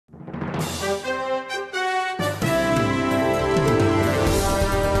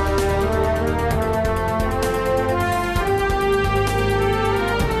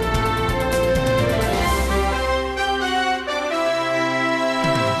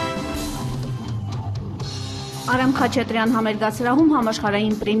Արամ Խաչատրյան համերգասրահում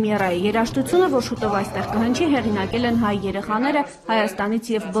համաշխարհային պրեմիերա է երաժշտությունը, որ շուտով այստեղ կհնչի, հեղինակել են հայ երեխաները Հայաստանից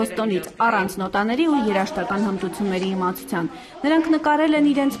եւ Բոստոնից, առանց նոտաների ու երաժշտական հմտությունների իմացության։ Նրանք նկարել են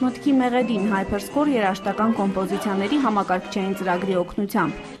իրենց մտքի մեղեդին Hyperscore երաժշտական կոմպոզիցիաների համակարգչային ծրագրի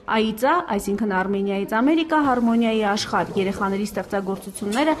օգնությամբ։ Այիծա, այսինքն Արմենիայից Ամերիկա, հարմոնիայի աշխարհ, երեխաների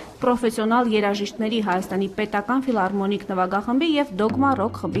ստեղծագործությունները պրոֆեսիոնալ երաժիշտների Հայաստանի պետական ֆիլհարմոնիկ նվագախմբի եւ Դոգմա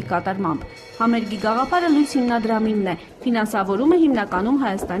խմբի կատրամամբ։ Համերգի գաղափարը Լույս հիմնադրամինն է, ֆինանսավորումը հիմնականում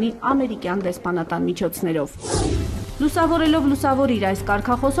Հայաստանի ամերիկյան դեսպանատան միջոցներով։ Լուսավորելով լուսավորիր այս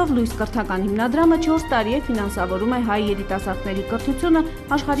կարգախոսով Լույս կրթական հիմնադրամը 4 տարի է ֆինանսավորում է հայ երիտասարդների կրթությունը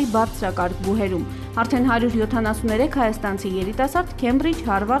աշխարհի բարձրակարգ բուհերում։ Արդեն 173 հայաստանցի երիտասարդ Քեմբրիջ,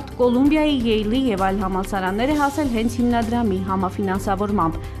 Հարվարդ, Կոլումբիայի, Յեյլի եւ այլ համալսարաններ է հասել հենց հիմնադրամի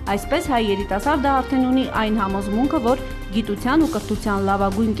համաֆինանսավորմամբ։ Այսպես հայ երիտասարդը արդեն ունի այն համոզմունքը, որ գիտության ու կրթության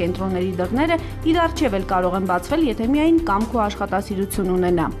լավագույն կենտրոնների դռները իր առջև էլ կարող են բացվել, եթե միայն կամք ու աշխատասիրություն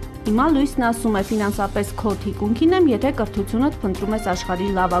ունենա։ Հիմա Լույսն ասում է, ֆինանսապես քո թիկունքին եմ, եթե կրթությունդ փնտրում ես աշխարհի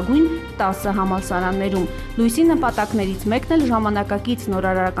լավագույն 10 համալսարաններում։ Լույսի նպատակներից մեկն էլ ժամանակակից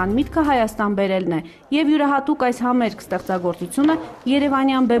նորարարական միտքը Հայաստան բերելն է, եւ յուրահատուկ այս համերգ ստեղծագործությունը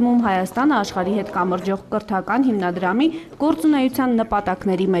Երևանյան բեմում Հայաստանը աշխարհի հետ կամրջող կրթական հիմնադրամի գործունեության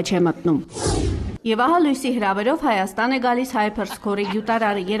նպատակների մեջ է մտնում։ Եվ ահա Լույսի հրավերով Հայաստան է գալիս Hyperscore-ի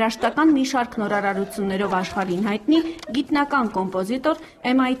գյուտարարը, երաժշտական մի շարք նորարարություններով աշխարհին հայտնի գիտնական կոմպոզիտոր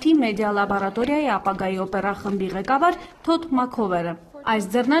MIT Media Lab-ի Ապագայի օպերա խմբի ղեկավար Թոդ Մաքովերը։ Այս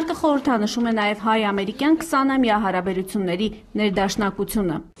ձեռնարկը խորհրդանշում է նաև հայ-ամերիկյան 20-ամյա հարաբերությունների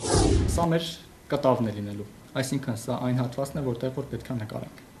ներդաշնակությունը։ Սա մեր կտավն է լինելու, այսինքն սա այն հատվածն է, որտեղ որ պետք է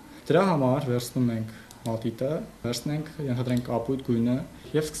նկարենք։ Դրա համար վերցնում ենք մատիտը, վերցնենք, ենթադրենք կապույտ գույնը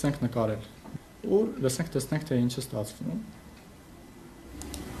եւ սկսենք նկարել։ Ու լսենք, տեսնենք, թե ինչ է ստացվում։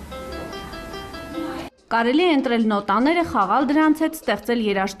 Կարելի է ընտրել նոտաները, խաղալ դրանց հետ, ստեղծել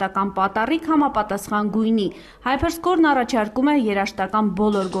երաժշտական պատառիկ համապատասխան գույնի։ Hyperscore-ն առաջարկում է երաժշտական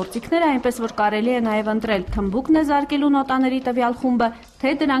բոլոր գործիքները, այնպես որ կարելի է նաև ընտրել թմբուկն է զարկելու նոտաների տվյալ խումբը,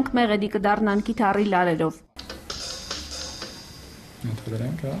 թե դրանք մեղեդի կդառնան կիթառի լարերով։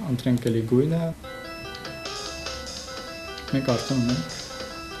 Ընտրենք, ընտրենք էլի գույնը։ Մենք արդեն ունենք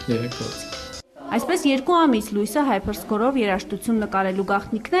 3 գործիք։ Այսպես 2 ամիս Լույսը Hyperscore-ով երաժշտություն նկարելու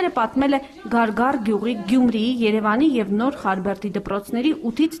գաղտնիքները պատմել է Գարգար գյուղի, Գյումրիի, Երևանի եւ Նոր Խարբերդի դպրոցների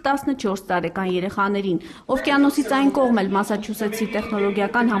 8-ից 14 տարեկան երեխաներին։ Օվկիանոսից այն կողմ էլ Մասաչուսեթսի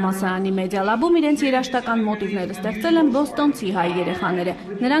տեխնոլոգիական համալսարանի Media Lab-ում իրենց երաժշտական մոտիվները ստեղծել են բոստոնցի հայ երեխաները։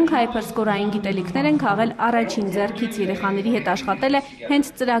 Նրանք Hyperscore-ային գիտելիքներ են քաղել առաջին ձեռքից, երեխաների հետ աշխատել է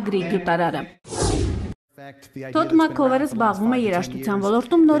հենց ծրագրի գյուտարարը։ Թոդ Մաքովերը զբաղվում է երաժշտության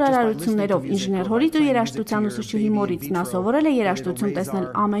ոլորտում նորարարություններով, ինժեներ հորից ու երաժշտության ուսուցչուհի մորից։ Նա սովորել է երաժշտություն տեսնել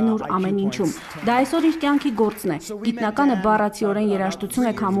ամենուր, ամեն ինչում։ Դա այսօր իր կյանքի գործն է։ Գիտնականը բառացիորեն երաժշտություն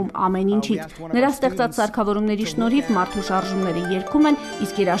է քամում ամեն ինչից։ Նրա ստեղծած սարքավորումների շնորհիվ մարդու շարժումները երգում են,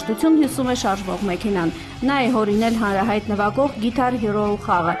 իսկ երաժշտություն հյուսում է շարժվող մեքենան։ Նա է հորինել հանրահայտ նվագող Գիթար Հիրոու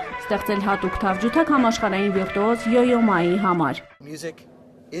խաղը, ստեղծել հատուկ թավջութակ համաշխարհային վիրտուոզ Յո-Յո Մայի համար։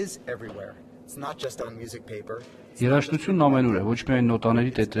 Երաժշտությունն ամենուր է, ոչ միայն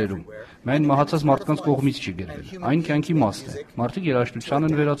նոտաների տետրերում։ Միայն մահացած մարդկանց կողմից չի գրվել։ Այն կյանքի մասն է։ Մարդիկ երաժշտության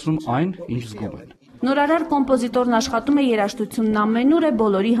են վերածում այն, ինչ զգում են։ Նորարար կոմպոզիտորն աշխատում է երաժշտությունն ամենուր է,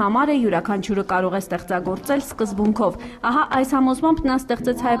 բոլորի համար է, յուրաքանչյուրը կարող է ստեղծագործել սկզբունքով։ Ահա այս համոզմամբ նա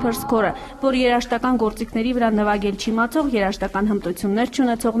ստեղծեց Hyperscore-ը, որ երաժշտական գործիքների վրա նվագել չիմացող, երաժշտական հմտություններ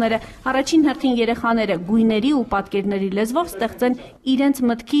չունեցողները, առաջին հերթին երեխաները, գույների ու պատկերների լեզվով ստեղծեն իրենց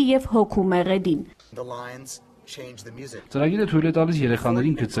մտքի եւ հոգու մեղեդին։ Ծրագիրը թույլ է տալիս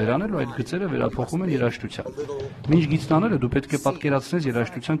երեխաներին գծեր անել, ու այդ գծերը վերափոխում են երաժշտության։ Մինչ գիծն անելը դու պետք է պատկերացնես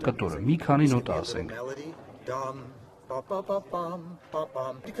երաժշտության կտորը, մի քանի նոտա ասենք։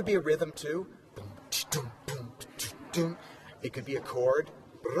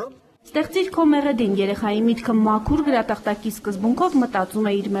 Ստեղծիր քո մեղեդին, երեխայի միտքը մաքուր գրատախտակի սկզբունքով մտածում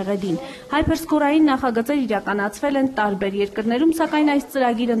է իր մեղեդին։ Hyperscore-ային նախագծեր իրականացվել են տարբեր երկրներում, սակայն այս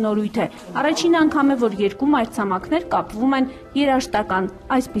ծրագիրը նորույթ է։ Առաջին անգամ է, որ երկու մայրցամաքներ կապվում են երաժշտական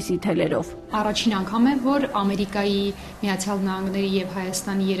այսպիսի թելերով։ Առաջին անգամ է, որ Ամերիկայի Միացյալ Նահանգների եւ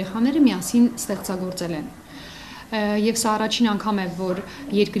Հայաստանի երեխաները միասին ստեղծագործել են։ Եվ սա առաջին անգամ է, որ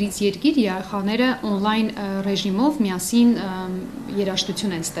երկրից երկիր երեխաները օնլայն ռեժիմով միասին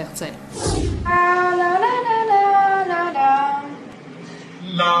երաժշտություն են ստեղծել։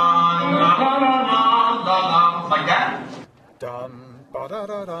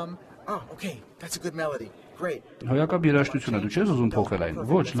 Okay, that's a good melody. Հոյակապ երաժշտությունը դու չես ուզում փոխել այն։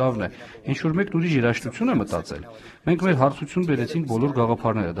 Ոչ, լավն է։ Ինչ որ մեկն ուրիշ երաժշտություն է մտածել։ Մենք մեր հարցություն բերեցինք բոլոր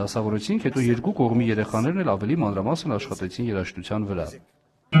գաղափարները, դասավորեցինք, հետո երկու կողմի երեխաներն էլ ավելի մանրամասն աշխատեցին երաժշտության վրա։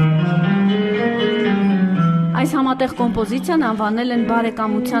 Այս համատեղ կոմպոզիցիան անվանել են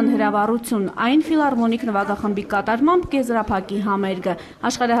բարեկամության հրավառություն, այն ֆիլհարմոնիկ նվագախմբի կատարմամբ կեզրափակի համերգը։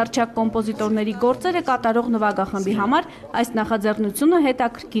 Աշխարհահռչակ կոմպոզիտորների գործերը կատարող նվագախմբի համար այս նախաձեռնությունը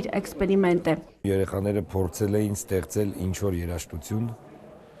հետաքրքիր էքսպերիմենտ է։ Երեխաները փորձել էին ստեղծել ինչ-որ երաժշտություն։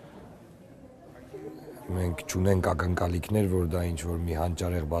 Մենք չունենք ակնկալիքներ, որ դա ինչ-որ մի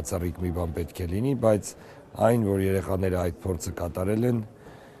հանճարեղ բացառիկ մի բան պետք է լինի, բայց այն, որ երեխաները այդ փորձը կատարել են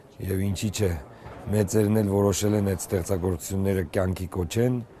եւ ինչի՞ չէ, մեծերն էլ որոշել են այդ ստեղծագործությունները կյանքի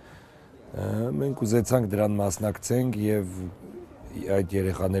կոչեն, մենք ուզեցանք դրան մասնակցենք եւ այդ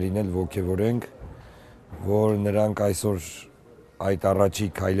երեխաներին էլ ողջևորենք, որ նրանք այսօր այդ առաջի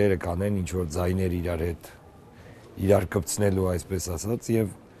քայլերը կանեն, ինչ որ ձայներ իրար հետ իրար կպցնելու, այսպես ասած,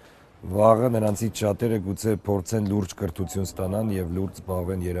 եւ վաղը նրանցից շատերը գուցե փորձեն լուրջ կրթություն ստանան եւ լուրջ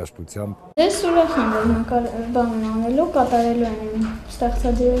զբաղվեն երաժշտությամբ։ Ես ուրախ եմ, որ նկարել անելու, կատարելու եմ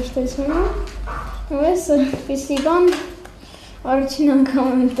ստեղծած երաժշտությունը։ Ես պիսի բան առաջին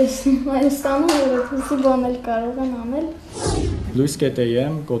անգամ եմ տեսնում Հայաստանում, որ պիսի բան էլ կարող են անել։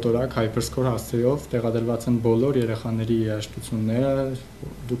 Լույս.am կոտորակ Hyperscore հասցեով տեղադրված են բոլոր երեխաների երաժշտությունները,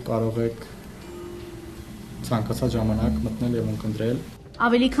 դուք կարող եք ցանկացած ժամանակ մտնել եւ ընտրել։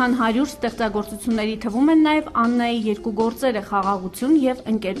 Ավելի քան 100 ստեղծագործությունների թվում են նաև Աննայի երկու գործերը՝ խաղաղություն եւ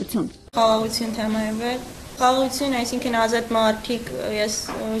ընկերություն։ Խաղաղություն թեմայի վրա։ Խաղաղություն, այսինքն ազատ մարդիկ, ես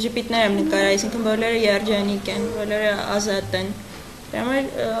ժպիտներ եմ նկարել, այսինքն բոլորը երջանիկ են, բոլորը ազատ են։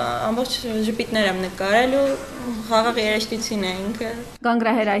 Դրանով ամբողջ ժպիտներ եմ նկարել ու խաղաղ երաժշտություն է ինքը։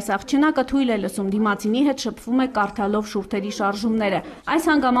 Գանգրահեր այս աղջնակը թույլ է լսում, դիմացինի հետ շփվում է կարդալով շուրթերի շարժումները։ Այս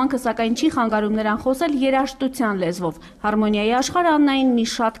հանգամանքը սակայն չի խանգարում նրան խոսել երաժշտության լեզվով։ Հարմոնիայի աշխարհը Աննային մի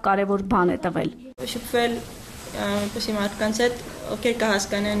շատ կարևոր բան է տվել։ Շփվել որպեսզի մարդկանց հետ, ովքեր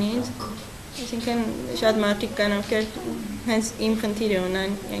կհասկանան ինձ, այսինքն շատ մարդիկ կան, ովքեր հենց իմ խնդիրը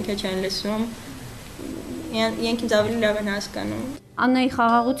ունեն, ինքը չեն լսում, ինքն ինձ ավելի լավ են հասկանում։ Աննայի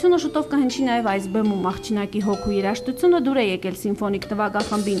խաղաղությունը շուտով կհնչի նաև այս բեմում աղջնակի հոգու երաժշտությունը դուր է եկել սիմֆոնիկ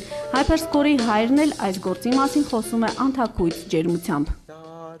նվագախմբին։ Hyperscore-ի հայրն էլ այս գործի մասին խոսում է անթաքույց ջերմությամբ։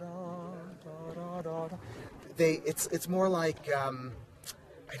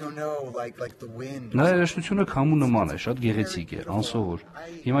 Նա երաժշտությունը քամու նման է, շատ գեղեցիկ է, անսովոր։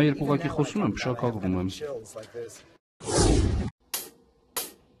 Հիմա երբ ուղղակի խոսում եմ, փշակաղվում եմ։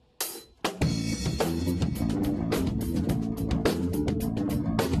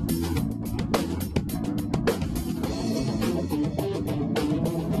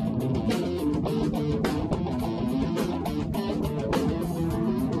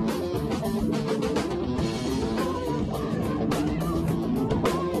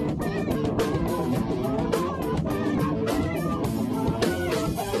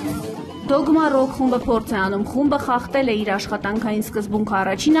 Դոգմա ռոք խումբը փորձ է անում, խումբը խախտել է իր աշխատանքային սկզբունքը,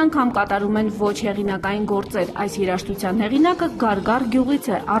 առաջին անգամ կատարում են ոչ հեղինակային գործեր, այս երաժշտության հեղինակը Գարգար գյուղից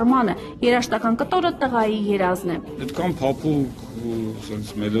է, Արմանը, երաժշտական կտորը տղայի երազն է։ Այդքան փափուկ ու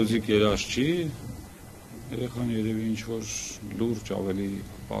sense մելոդիկ երաժ չի, երեխան երևի ինչ-որ լուրջ ավելի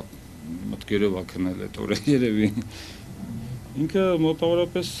մտքերով է քնել այդ օրը երևի, ինքը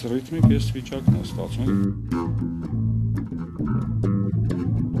մոտավորապես ռիթմիկ ես վիճակն է ստացվում։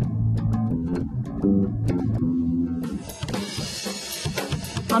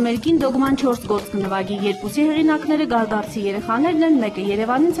 Համերգին Դոգման 4 գործ կնվագի, երկուսի հեղինակները գարգարցի երեխաներն են, մեկը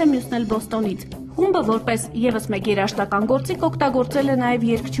Երևանից է, մյուսն էլ Բոստոնից։ Խումբը որպես եւս մեկ երաժշտական գործիք օգտագործել է նաև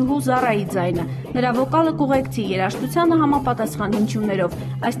երգչուհու Զարայի ձայնը։ Նրա վոկալը կուղեկցի երաժշտությանը համապատասխան հնչյուններով։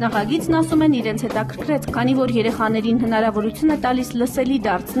 Այս նախագիծն, ասում են, իրենց հետաքրքրեց, քանի որ երեխաներին հնարավորություն է տալիս լսելի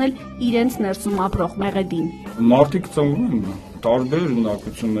դարձնել իրենց ներսում ապրող մեղեդին։ Մարդիկ ծնվում են տարբեր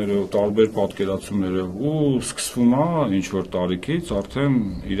ունակություններով, տարբեր պատկերացումներով ու սկսվում է ինչ-որ տարիքից արդեն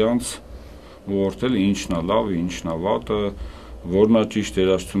իրանց որդել ինչն է լավ, ինչն է վատը, որն է ճիշտ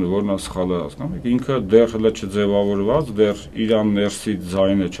երաժշտությունը, որն է սխալը, հասկանաք, ինքը դեռ հələ չձևավորված, դեռ իրան ներսի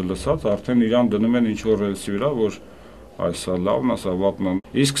ձայնը չլսած, արդեն իրան դնում են ինչ-որ ռելսի վրա, որ այսա լավն է, սա վատն է։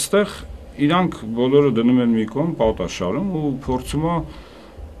 Իսկ ստեղ իրանք բոլորը դնում են մի կողմ, պատաշարում ու փորձում է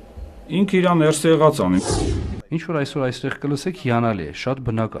ինքը իրան ներսի եղած անի։ Ինչ որ այսօր այստեղ կլսեք հիանալի է, շատ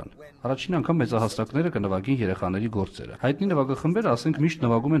բնական։ Առաջին անգամ մեծահասակները կնվագին երեխաների գործերը։ Հայտնի նվագախմբերը, ասենք, միշտ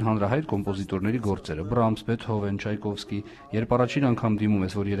նվագում են հանրահայտ կոմպոզիտորների գործերը՝ Բրամս, Բեթհովեն, Չայկովսկի։ Երբ առաջին անգամ դիմում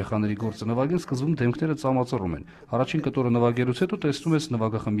ես, որ երեխաների գործը նվագեն, սկզբում դեմքները ծամածռում են։ Առաջին կտորը նվագելուց հետո տեսնում ես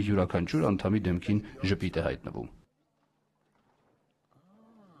նվագախմբի յուրաքանչյուր անդամի դեմքին ժպիտ է հայտնվում։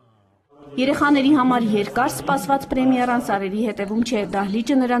 Երեխաների համար երկար սպասված պրեմիերան սարերի հետևում չէ,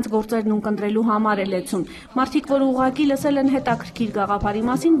 դահլիճը նրանց գործերն ունկնդրելու համար է լեցուն։ Մարդիկ, որ ուղղակի լսել են հետաքրքիր գաղափարի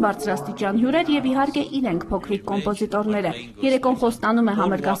մասին, բարձրաստիճան հյուրեր եւ իհարկե իրենք փոքրիկ կոմպոզիտորները։ Երեկոն խոստանում է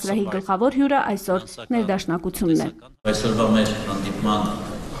համերգասրահի գլխավոր հյուրը այսօր ներդաշնակությունն է։ Այսօրվա մեր հանդիպման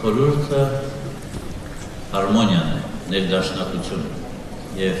խորհուրդը հարմոնիան է, ներդաշնակությունը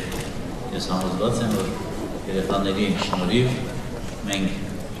եւ ես համոզված եմ, որ երեխաների շնորհիվ մենք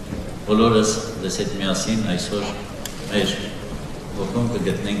բոլորս դեսետ միասին այսօր մեր ոգում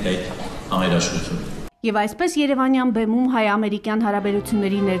կգտնենք այդ համերաշխությունը։ Եվ այսպես Երևանյան բեմում հայ-ամերիկյան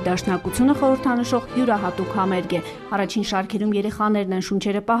հարաբերությունների ներդաշնակությունը խորհրդանշող յուրահատուկ համերգ է։ Առաջին շարքերում երեխաներն են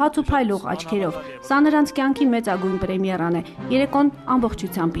շունչերը պահած ու փայլող աչքերով։ Սա նրանց կյանքի մեծագույն պրեմիերան է։ Երեկոն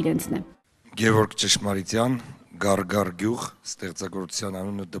ամբողջությամբ իրենցն է։ Գևորգ Ճշմարիտյան, Գարգար գյուղ, ստեղծագործության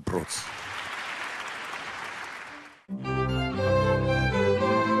անունը դպրոց։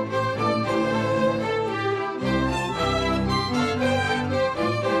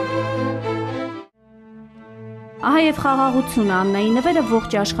 Ահա եւ խաղաղությունը Աննայի նվերը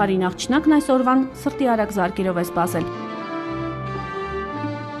ողջ աշխարհին աղջնակն այսօրվան սրտի արագ զարկերով է սպասել։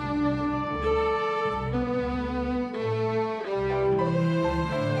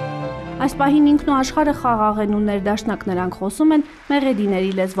 Այս պահին ինքն ու աշխարհը խաղաղ են ու ներդաշնակ նրանք խոսում են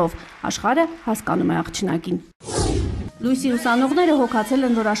մեղեդիների լեզվով։ Աշխարհը հասկանում է աղջնակին։ Լույսի ուսանողները հոգացել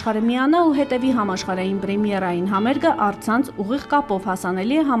են, որ աշխարհը միանա ու հետևի համաշխարհային պրեմիերային համերգը առցանց ուղիղ կապով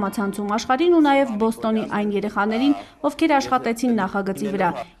հասանելի է համացանցում աշխարհին ու նաև Բոստոնի այն երեխաներին, ովքեր աշխատեցին նախագծի վրա։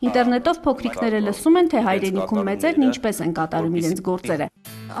 Ինտերնետով փոքրիկները լսում են, թե հայրենիքում մեծերն ինչպես են կատարում իրենց գործերը։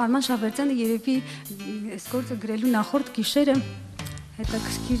 Արման Շաբերդյանը երևի այս գործը գրելու նախորդ գիշերը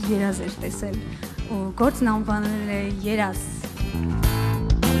հետաքրքիր երազ էր տեսել ու գործն անվանել է երազ։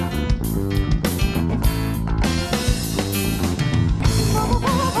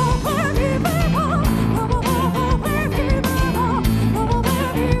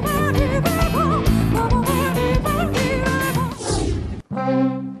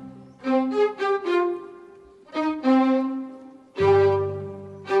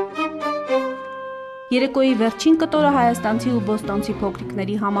 Երեկոյի վերջին կտորը հայաստանցի ու բոստոնցի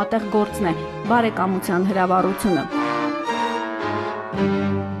փոքրիկների համատեղ գործն է՝ բարեկամության հրավառությունը։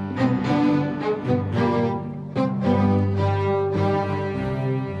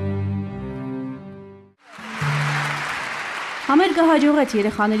 Համերգը հաջողեց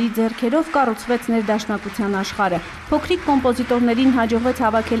երեխաների ձեռքերով կառուցվեց ներդաշնակության աշխարհը։ Փոքրիկ կոմպոզիտորներին հաջողվեց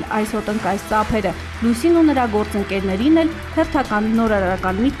հավաքել այս հոտնկայս ծափերը։ Լույսին ու նրա գործընկերներին էլ հերթական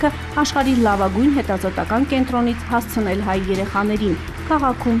նորարարական միտքը աշխարհի լավագույն հետազոտական կենտրոնից հասցնել հայ երեխաներին,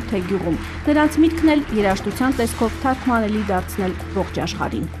 քաղաքում թե գյուղում։ Նրանց միտքն էլ երաժշտության տեսքով թարգմանելի դարձնել ողջ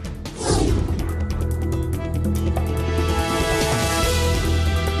աշխարհին։